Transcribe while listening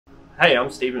Hey,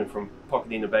 I'm Stephen from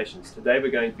Pocket Innovations. Today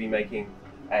we're going to be making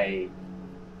a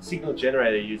signal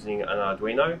generator using an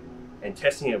Arduino and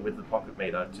testing it with the Pokit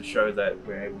Meter to show that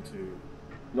we're able to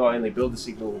not only build the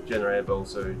signal generator but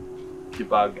also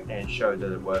debug and show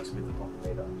that it works with the Pokit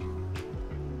Meter.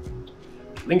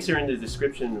 Links are in the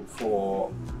description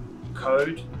for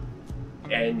code,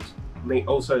 and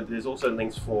there's also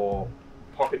links for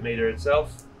Pokit Meter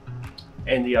itself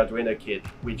and the Arduino kit,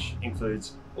 which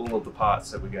includes all of the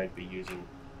parts that we're going to be using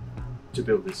to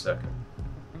build this circuit.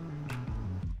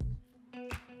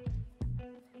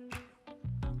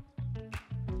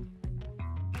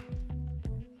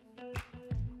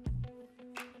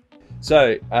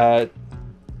 So to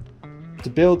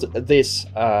build this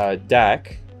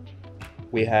DAC,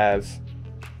 we have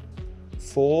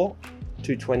 4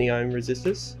 220 ohm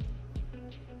resistors,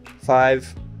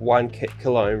 5 1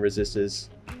 kilo ohm resistors,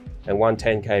 and 1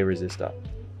 10k resistor.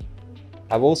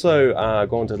 I've also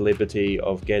gone to the liberty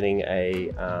of getting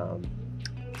a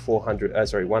 100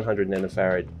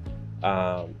 nanofarad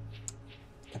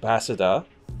capacitor,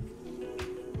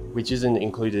 which isn't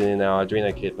included in our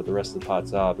Arduino kit, but the rest of the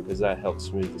parts are, because that helps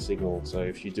smooth the signal. So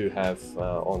if you do have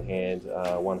on hand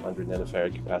 100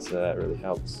 nanofarad capacitor, that really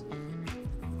helps.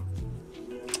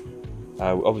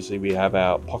 Obviously we have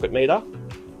our Pokit Meter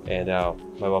and our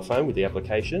mobile phone with the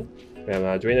application. We have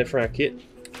an Arduino for our kit.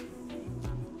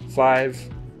 5,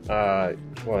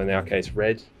 well in our case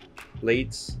red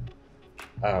leads,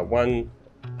 2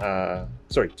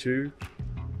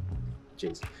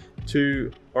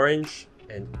 orange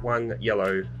and 1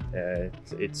 yellow.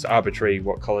 It's arbitrary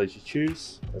what colors you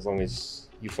choose, as long as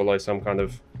you follow some kind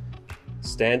of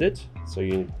standard so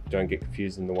you don't get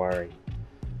confused in the wiring.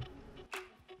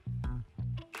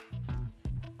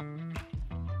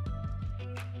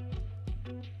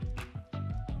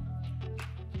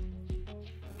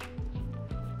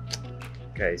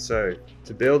 Okay, so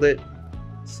to build it,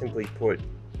 simply put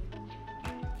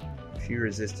a few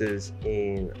resistors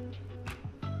in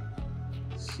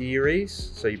series.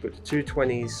 So you put the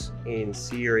 220s in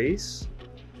series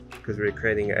because we're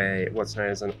creating what's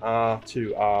known as an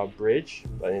R2R bridge,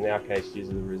 but in our case, due to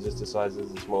the resistor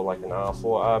sizes, it's more like an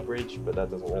R4R bridge, but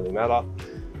that doesn't really matter.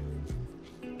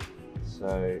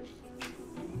 So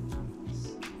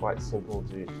it's quite simple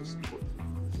to just put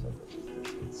some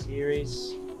resistors in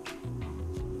series.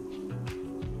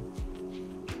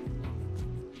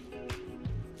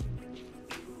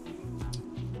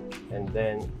 And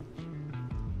then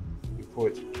you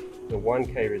put the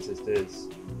 1k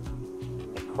resistors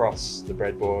across the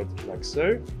breadboard like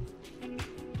so.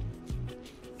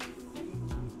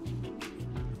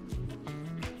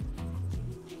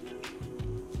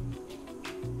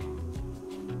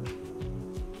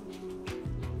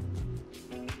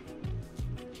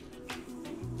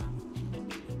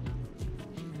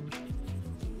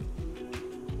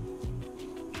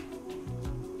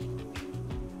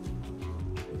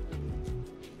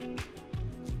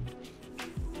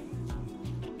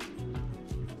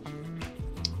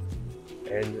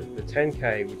 And the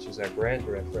 10k, which is our ground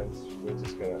reference, we're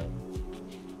just going to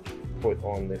put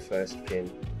on the first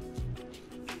pin,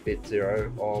 bit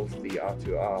 0 of the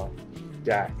R2R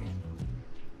DAC.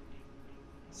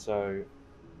 So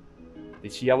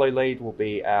this yellow lead will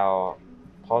be our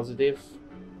positive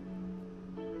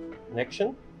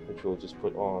connection, which we'll just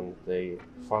put on the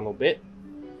final bit,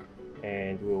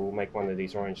 and we'll make one of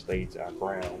these orange leads our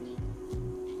ground.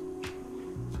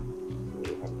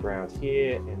 Ground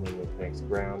here, and then we'll connect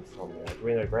ground from the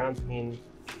Arduino ground pin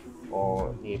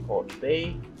or near port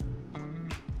B.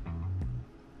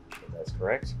 That's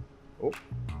correct. Oh.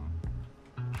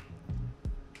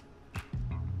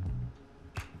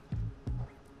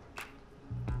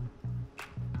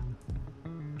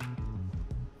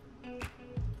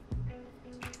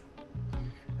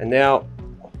 And now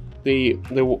the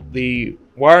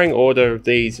wiring order of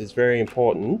these is very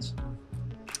important.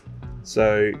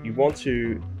 So you want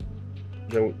to,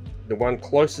 the one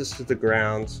closest to the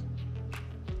ground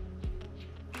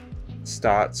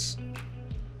starts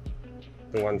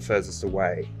the one furthest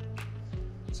away.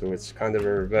 So it's kind of a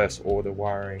reverse order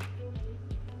wiring.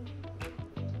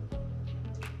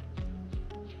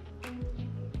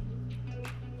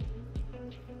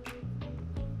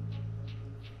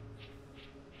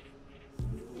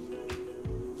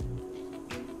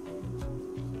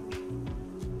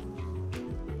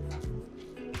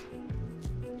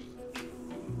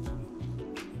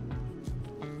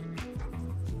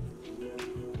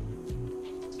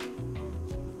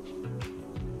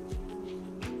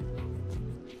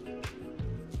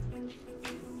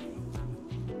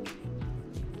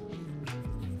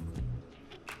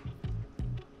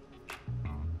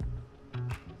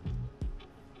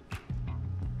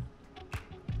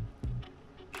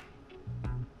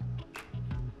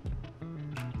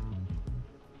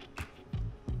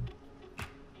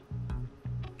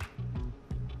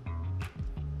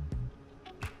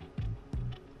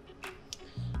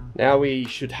 Now we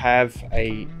should have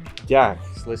a DAC,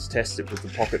 so let's test it with the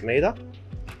Pokit Meter.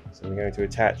 So we're going to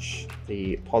attach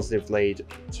the positive lead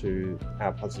to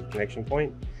our positive connection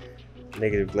point,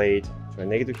 negative lead to a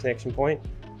negative connection point.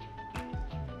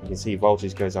 You can see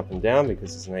voltage goes up and down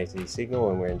because it's an AC signal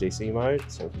and we're in DC mode.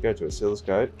 So if we go to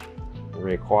oscilloscope and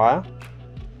reacquire,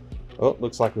 oh,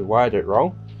 looks like we wired it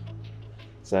wrong.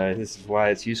 So this is why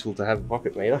it's useful to have a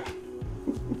Pokit Meter.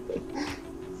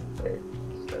 Okay,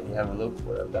 just let me have a look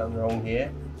what I've done wrong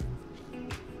here.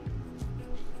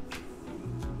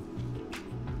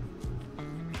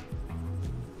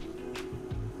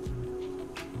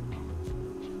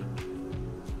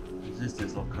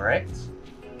 Resistors look correct, so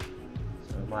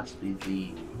it must be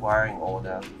the wiring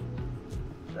order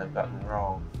that I've gotten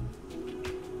wrong.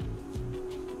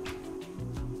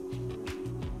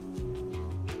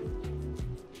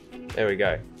 There we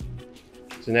go.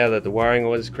 So now that the wiring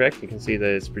order is correct, you can see that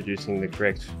it's producing the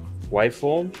correct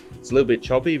waveform. It's a little bit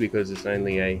choppy because it's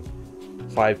only a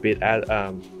 5-bit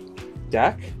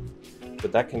DAC,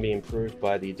 but that can be improved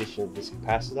by the addition of this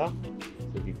capacitor.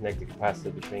 So if you connect the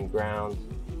capacitor between ground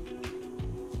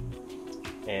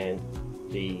and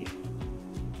the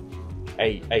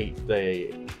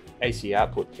AC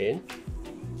output pin,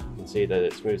 you can see that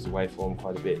it smooths the waveform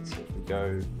quite a bit. So if we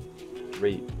go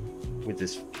with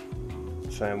this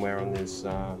firmware on this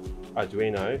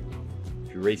Arduino,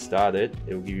 if you restart it,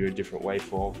 it will give you a different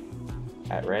waveform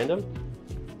at random.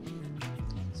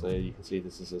 So you can see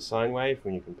this is a sine wave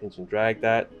when you can pinch and drag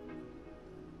that,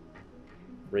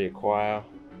 reacquire,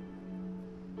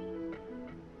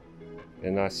 a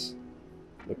nice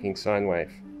looking sine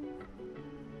wave.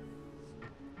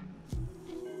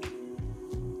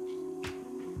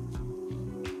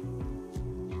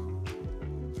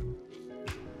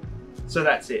 So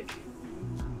that's it.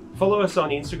 Follow us on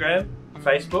Instagram,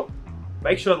 Facebook.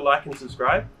 Make sure to like and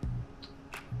subscribe.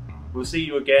 We'll see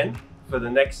you again for the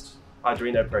next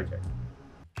Arduino project.